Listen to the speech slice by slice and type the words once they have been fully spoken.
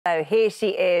So here she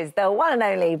is, the one and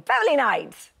only Beverley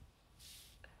Knight.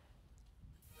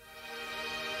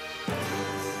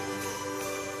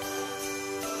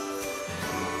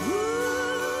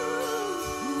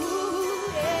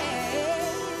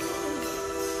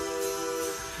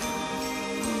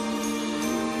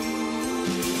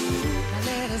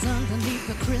 Underneath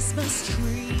the Christmas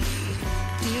tree,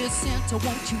 dear Santa,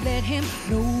 won't you let him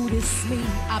notice me?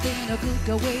 I've been a good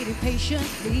girl waiting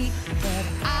patiently, but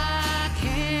I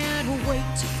can't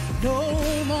wait no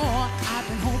more. I've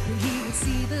been hoping he would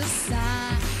see the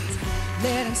signs,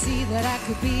 let him see that I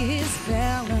could be his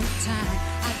Valentine.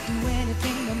 I'd do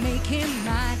anything to make him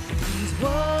mine. He's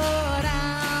what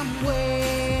I'm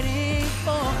waiting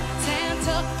for.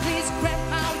 Santa, please grant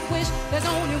my wish. There's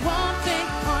only one thing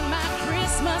on my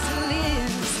Christmas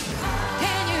list.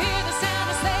 Can you hear the sound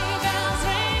of sleigh bells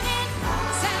ringing?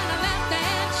 Sound of laughter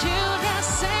and children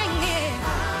singing.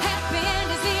 Happy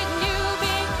endings leading new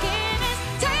beginnings.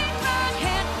 Take my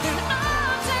hand and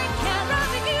I'll take care of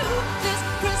you. This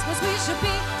Christmas we should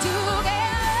be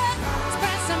together.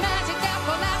 Spread some magic that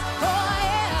will last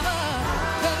forever.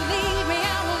 Believe me,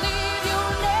 I will leave you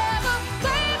never.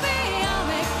 Baby, I'll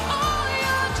make all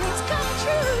your dreams come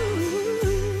true.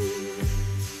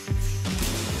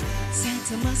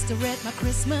 Santa must have read my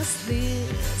Christmas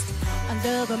list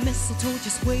under the mistletoe,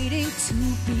 just waiting to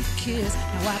be kissed.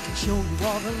 Now I can show you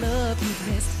all the love you've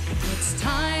missed. It's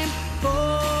time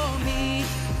for me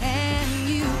and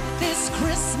you. This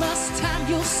Christmas time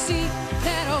you'll see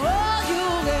that all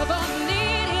you'll ever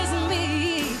need is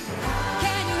me.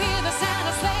 Can you hear the sound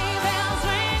of sleigh bells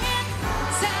ringing?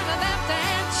 Sound of laughter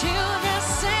and children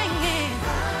singing.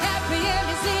 Happy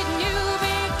endings leading new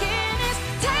beginnings.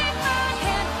 Take my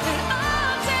hand and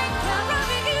I'll take care of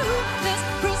you. This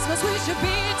Christmas we should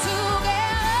be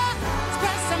together.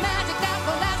 Spread some magic that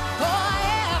will last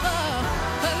forever.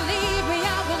 Believe me,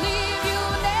 I will leave you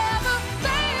never.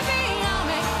 Baby, I'll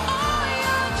make all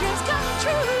your dreams come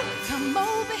true. Come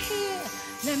over here,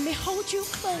 let me hold you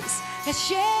close. Let's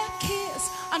share a kiss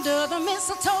under the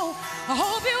mistletoe. I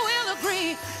hope you will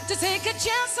agree to take a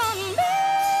chance on me.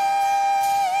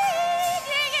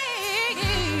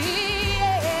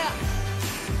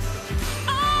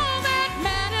 All that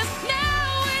matters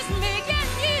now is me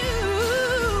and you.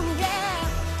 Yeah.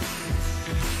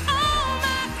 All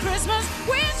my Christmas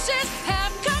wishes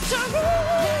have come true.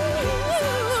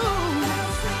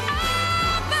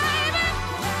 Ah, baby.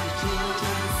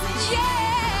 Yeah.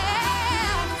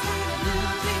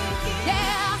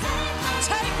 Yeah.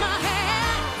 Take my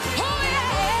hand. Oh,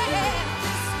 yeah.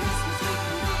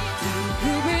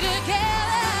 We'll be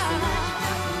together.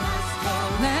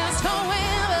 Last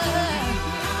forever.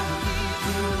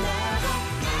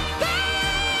 Baby.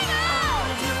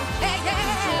 Yeah,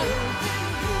 yeah.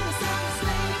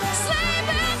 Sleigh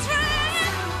bells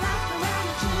ringing.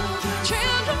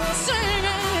 Children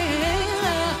singing.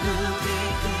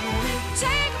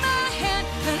 Take my hand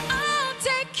and I'll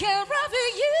take care of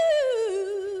you.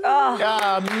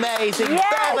 Oh, Amazing,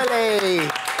 Yes. Beverley!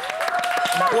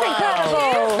 that's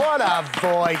incredible. What a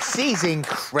voice! She's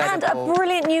incredible. And a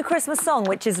brilliant new Christmas song,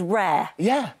 which is rare.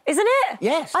 Yeah. Isn't it?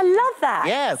 Yes. I love that.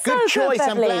 Yeah, So good choice. I'm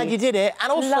Beverley. glad you did it. And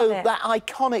Love also it. that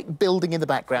iconic building in the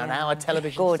background, Yeah, our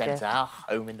television gorgeous. centre, our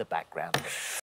home in the background.